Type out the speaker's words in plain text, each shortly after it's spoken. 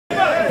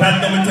That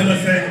don't tell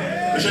us say,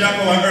 we should have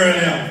gone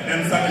earlier.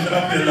 Them songs should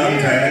have played a long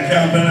time. They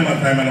can't play them a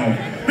time now.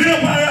 We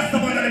don't buy us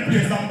someone in the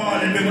place and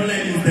ball and people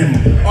ladies them.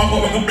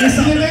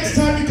 Listen, the next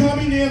time you call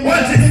me name,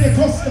 I'll play the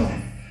custom.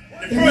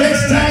 The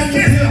next time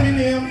you play me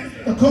name,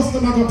 the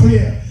custom I go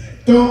play.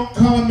 Don't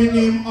call me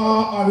name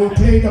or I will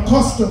play the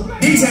custom.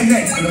 DJ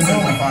next, you don't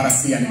know my father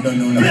see and you don't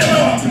know the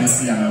to the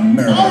sea and a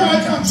murder.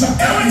 Alright, gotcha.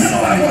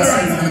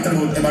 I'm talking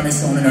about ebony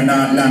sound in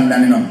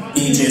London, you know.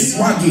 DJ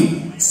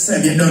Swaggy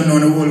said you don't know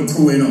the whole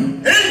crew, you know.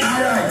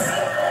 Alright.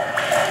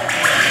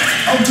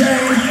 Okay.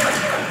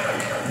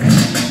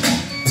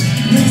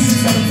 This is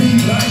for the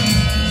people like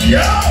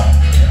yo!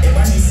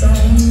 Ebony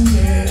sound,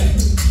 yeah.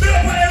 Big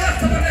up on the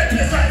rest of the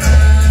place right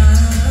now.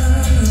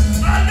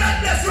 I'm not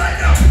blessed right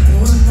now.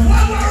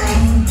 One more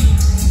room.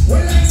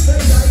 Well, I say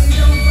that you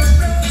don't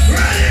know.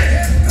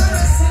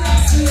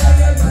 Ready?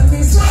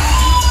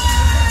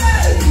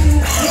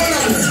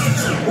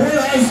 Well,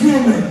 I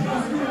excuse me.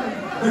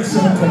 Next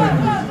one coming.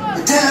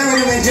 Tell her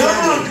when you're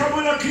ready. Come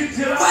on, kids.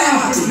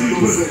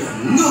 Firematic.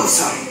 No,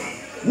 sir.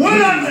 What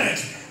on that?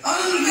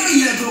 I'm going to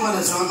get to one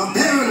of them. I'm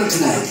comparing it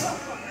tonight.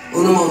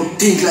 Oh, no,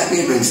 think like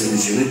me, Benson.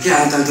 You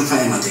can't talk to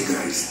Firematic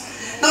girls.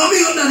 Now, we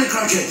got done the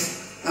crockett.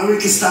 And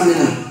Ricky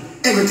Stamina.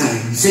 Every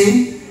time.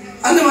 See?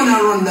 I never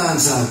know run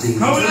dance or thing.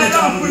 How will I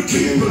laugh with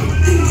people?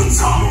 Think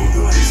it's all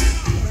over.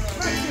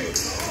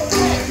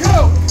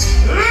 Yo!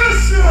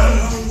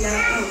 Listen!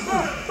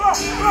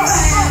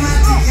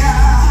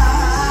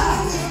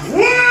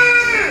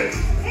 Wait!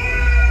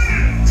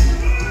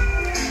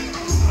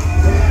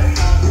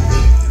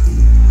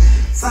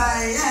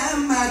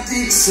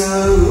 Firematic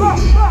soul.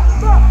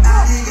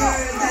 And the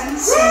girl and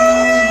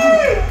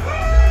sing.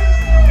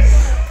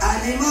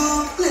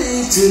 Animal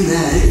play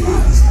tonight.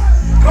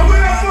 Come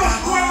here,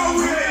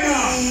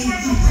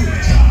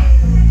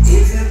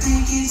 if you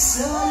think it's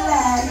so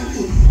light,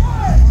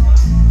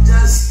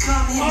 just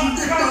come in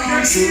the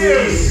dance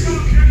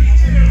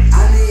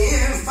and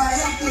hear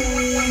fire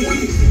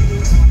play.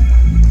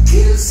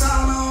 Kill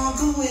sound all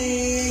the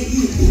way.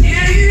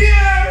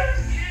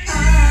 I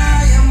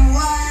am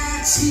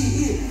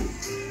watching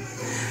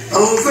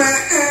over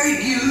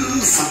you.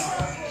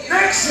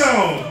 Next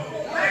show.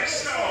 Next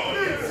show.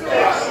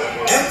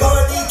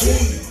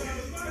 ebony.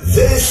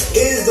 This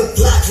is the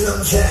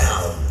Platinum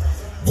Town,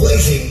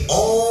 blazing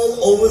all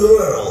over the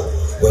world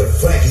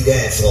with Frankie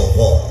Dance on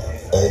Paul,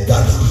 Old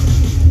Dada.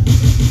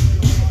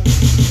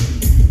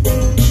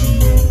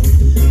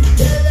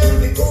 Tell them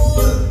be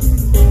cool,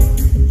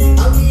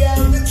 and we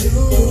have the tune.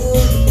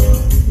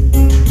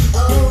 Oh,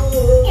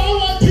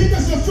 Alright, people,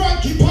 it's the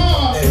Frankie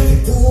Paul. and be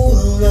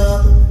cool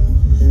up,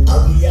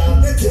 and we have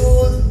the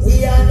tune. We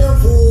are no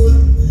fool,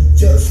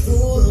 just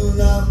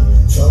cool up.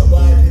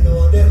 Somebody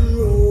know them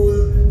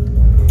rules.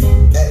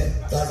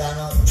 Cause I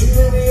know 3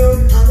 million,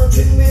 I know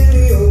 3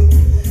 million,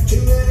 3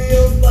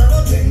 million, but no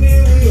 3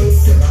 million.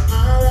 So I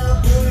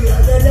am fully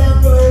at the damn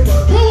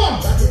robot.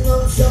 Got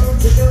enough sound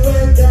to the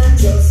world and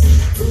just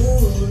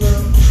cool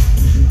now.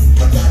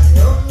 I got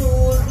enough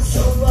rules,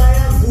 so I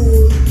am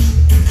cool,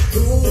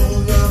 cool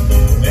now.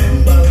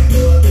 Remember we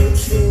know the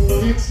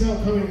truth. Next time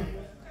coming.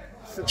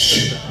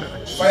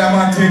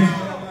 Firematic,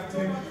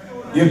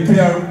 you play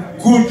a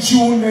good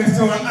tune next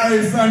to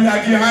Alexander,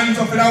 give your hands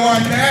up for that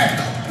one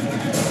there.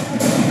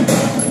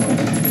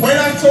 When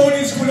that sound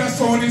is good, that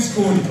sound is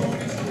good.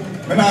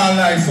 When I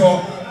lie, so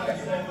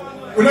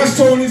when that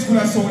sound is good,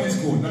 that sound is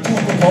good. Now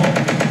talk about.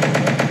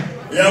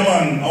 Yeah,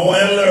 man. I want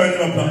to learn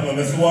your platform.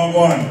 This is what I'm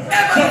going.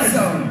 Bad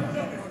sound.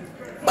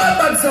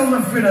 Bad sound,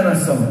 my friend, and a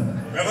sound.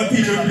 We're going to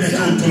teach you to play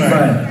tune tonight.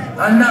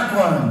 Right. And that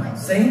one,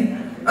 see?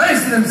 I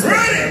see them say,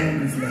 ready?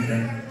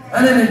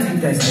 And then they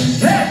think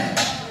testing. Hey!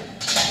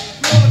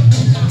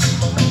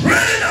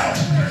 Ready now.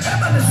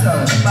 Bad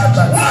sound. Bad.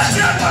 Watch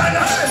your man.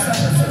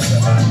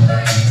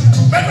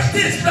 Let me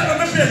teach that on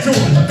the play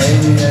tune.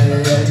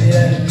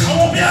 Yeah. I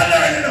won't be a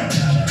learning them.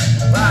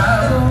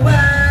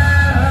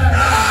 Wow.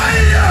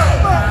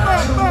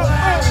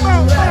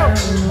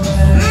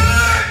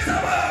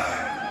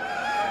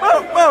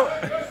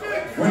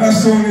 When that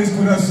sound is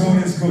good, that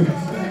sound is good.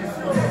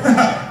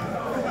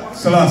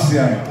 Selassie,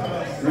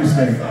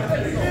 respect.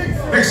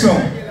 Next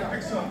song.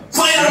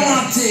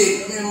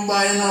 Firematic, remember,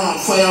 you know,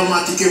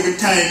 Firematic every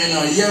time, you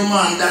know. Yeah,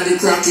 man, Daddy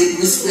Crockett,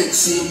 respect,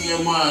 see me,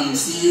 yeah, man.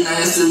 See, you know,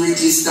 that's the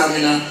Ricky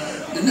Stamina.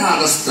 The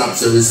Naga stops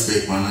the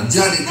respect, man. And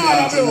Johnny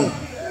Clark, you know.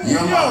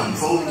 Yeah, man,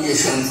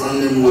 foundation from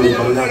them way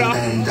for a long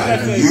time,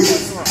 Daddy.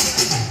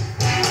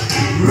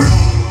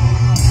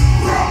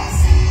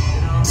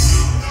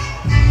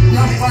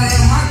 Now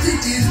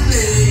Firematic is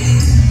playing.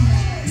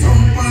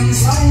 Jump and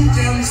sound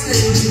can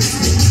stay.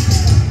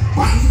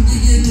 Why do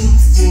you look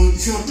for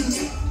trouble?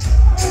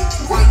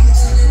 Why do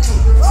you look for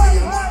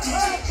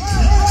Firematic?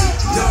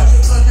 Now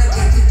you're gonna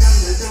get it on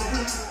the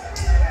double.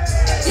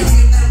 If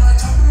you never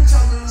trouble,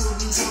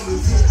 wouldn't trouble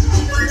you.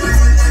 If you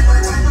never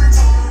trouble,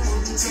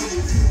 wouldn't trouble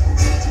you.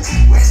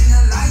 When the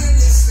lion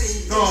is free,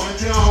 No, I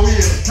can't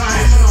wait. Time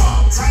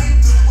I'm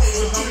trying to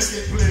wait.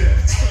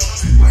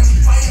 When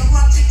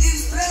Firematic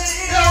is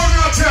playing, Yeah, I'm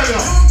going to tell you.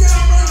 don't get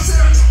on my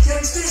turn.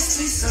 Get this,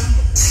 listen.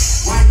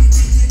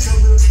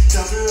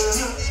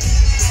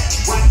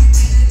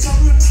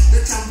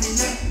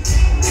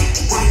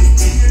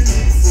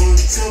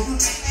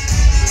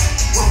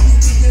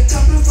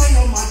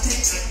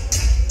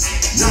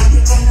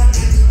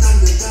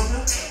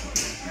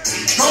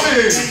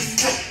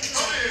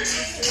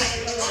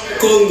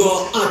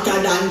 Congo hotter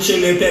than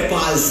chili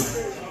peppers.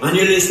 And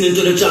you're listening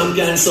to the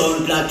champion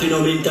sound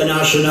Platinum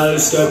International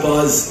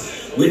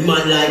Steppas with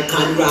man like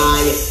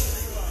Conroy.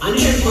 And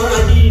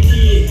Emperor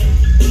DT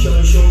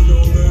shall show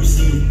no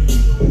mercy.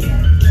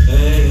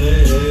 Hey,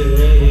 hey, hey,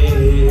 hey,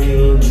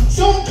 hey.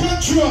 Sound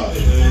control.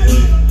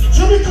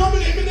 So we come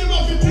in, we never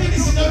have to play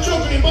this in the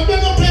juggling, but we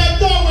never play a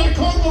down when the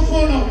Congo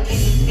phone out.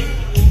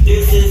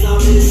 This is a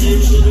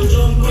message to the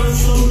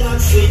jumpers from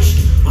that switch.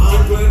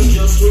 Hard work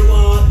just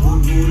reward,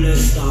 good rule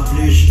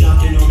established.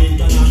 Platinum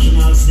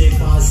International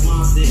Steppas,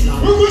 master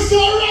land. We're going to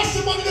start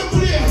arresting man in the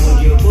place.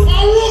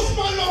 I roast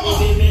my lover.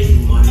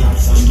 Human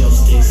rights and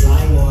justice,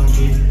 I want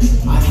it.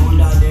 I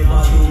could have never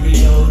do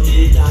without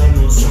it, I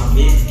must have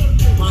it.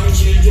 My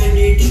children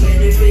need to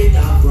benefit,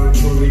 I work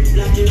for it.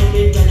 Platinum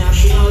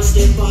International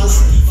Steppas,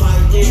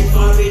 fighting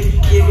for it.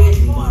 Give it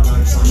human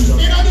rights and justice.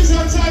 You know this is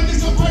time,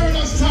 this is a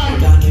perilous time.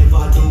 I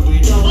never do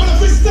without. All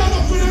of us stand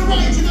up for the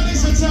right in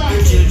this time. My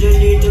children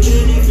need to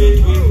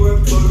benefit, we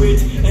work for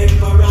it.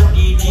 Emperor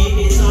DT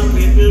is a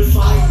rebel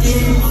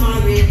fighting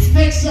for it.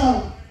 Next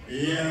song.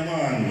 Yeah,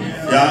 man.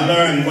 Yeah,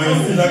 learn. But you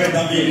still get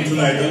that beating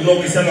tonight. The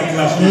love is not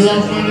clash.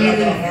 Love,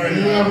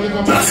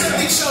 man. That's a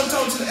big shout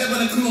out to the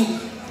Ebony crew,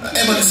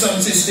 Ebony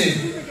sound system.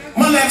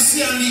 Man like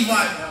C and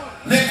Levi,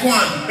 neck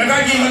one. Let me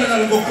give you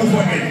another go cook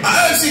again. I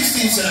heard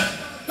 16, sir.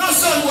 No,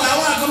 son, boy, I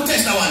want to come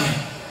test that one.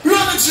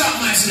 Run the trap,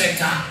 my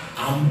selector,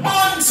 and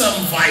burn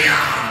some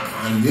fire.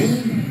 And then,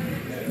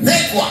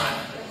 neck one,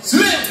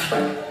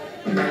 selector.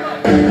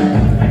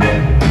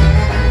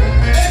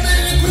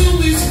 Ebony crew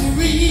is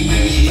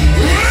free.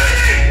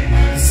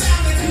 The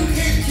sound that you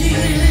can kill.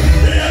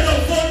 They are not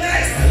so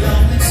nice.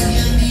 Along with C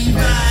and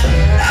Levi.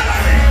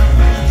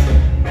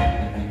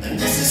 And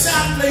this is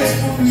our place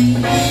for me.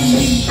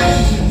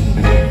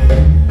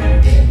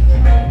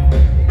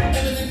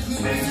 Ebony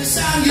crew is the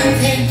sound you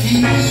can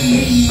keep.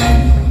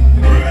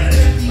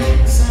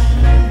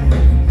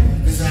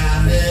 Cause I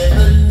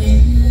never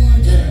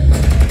needed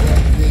what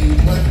they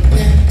want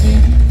them to,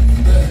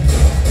 but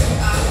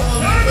I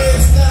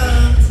always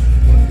thought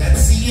that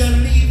C and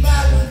Levi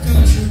would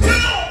come true.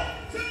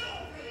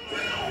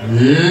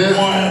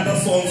 Why the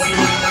song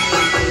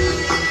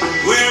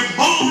Where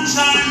bones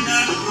are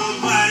not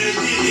provided.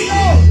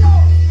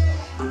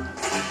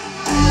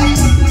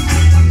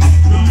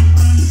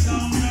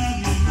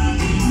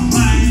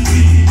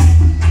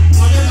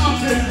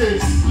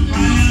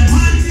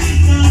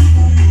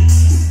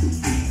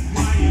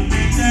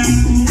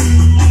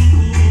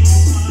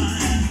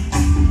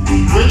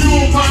 When you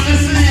find the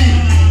scene,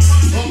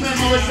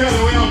 remember we tell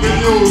you we have been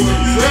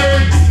using.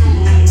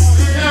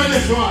 See? Hear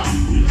this one.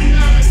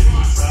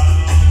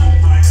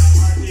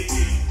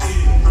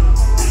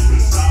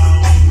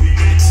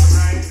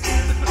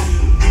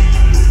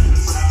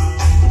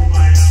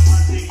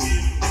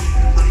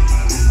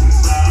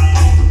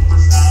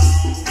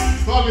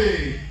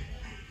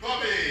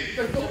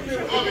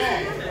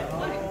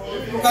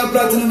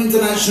 Platinum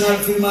International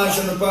Film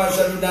Marshal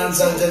Partial Dance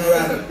and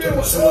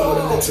General. So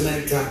we're going to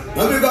next time.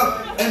 Now we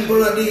got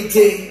Emperor DT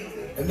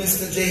and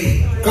Mr.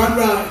 J.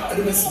 Conrad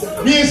and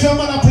Mr. Me and some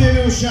man play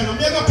Lucian. I'm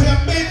going to play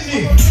a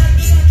medley.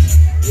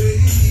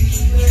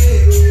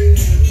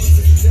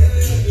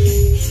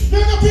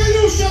 We're going to play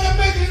Lucian and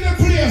medley in the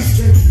place.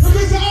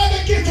 Because all the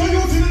ghetto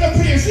youth in the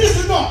place.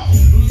 Listen up.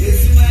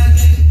 Just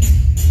imagine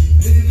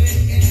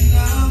living in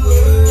our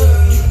world.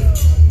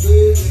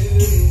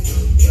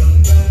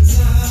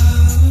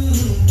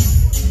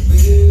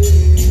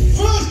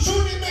 First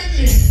tune in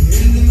medley.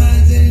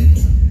 Imagine,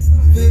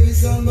 baby,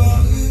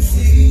 somebody you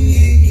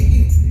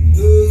see.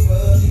 Those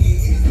what he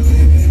is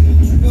living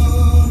for.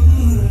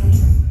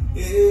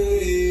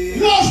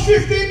 Yeah. Last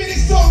 15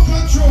 minutes sound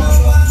control.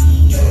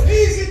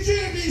 Easy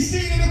JBC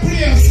in the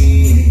place.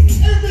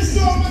 Every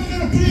song in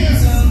the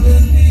place.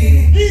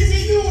 Easy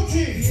UT.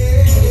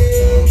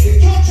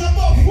 Touch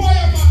above,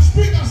 Fireman,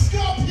 Springer,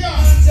 Scorpion.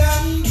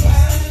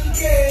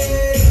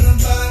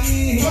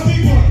 My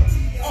people,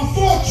 a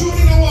fourth tune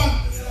in the one.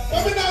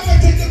 Let me now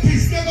take the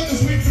piece. They're going to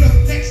just wait for the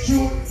next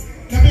tune.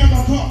 Let me have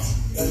my cut.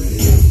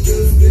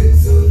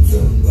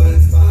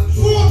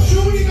 Fourth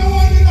tune in the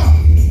one, you know.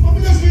 Let me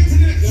just wait till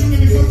the next tune. Let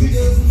me cut it.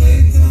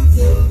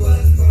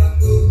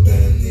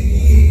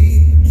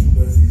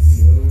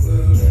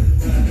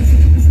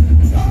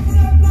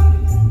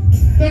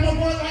 Them are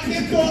going like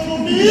they don't know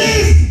me.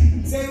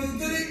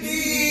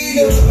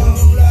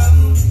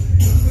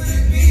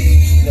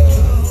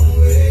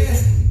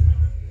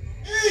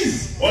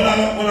 Hold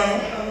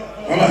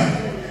on.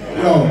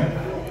 Yo,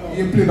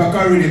 you play back a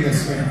rhythm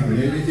this way.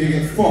 You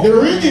get fucked. The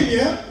rhythm,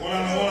 yeah? Hold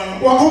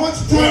on. Well, how much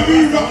time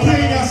re-rock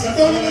playing yourself?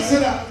 Don't let me say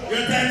that.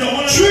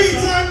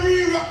 3-time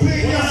re-rock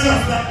playing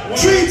yourself.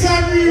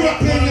 3-time re-rock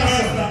playing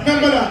yourself.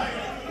 Remember that?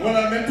 Well,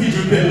 I'm teach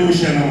you play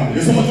Lucian now.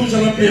 You're supposed to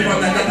play for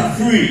that,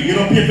 that's free. You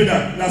don't pay for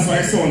that. That's why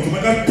I sound. So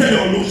I can tell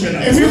you Lucian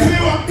now. If you play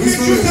one, make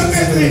sure it's a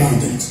medley.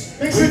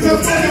 Make sure it's a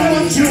medley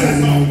one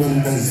tune.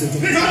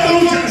 Not the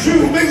one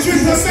tune. Make sure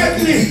it's a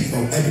medley.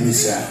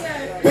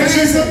 Make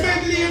sure it's a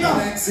medley, you know.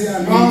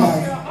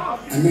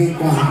 And make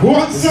one.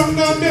 One song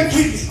now, make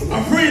it.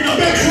 I'm free now.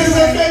 Make it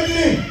a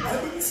medley.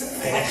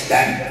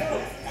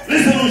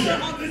 Listen, Lucia.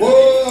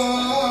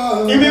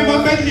 Whoa.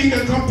 Remember medley,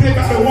 they come play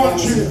back the 1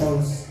 tune.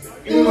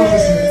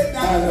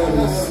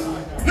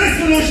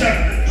 Listen, Lucia.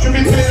 Should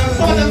be playing a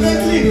father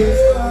medley.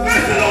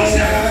 Listen,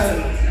 Lucia.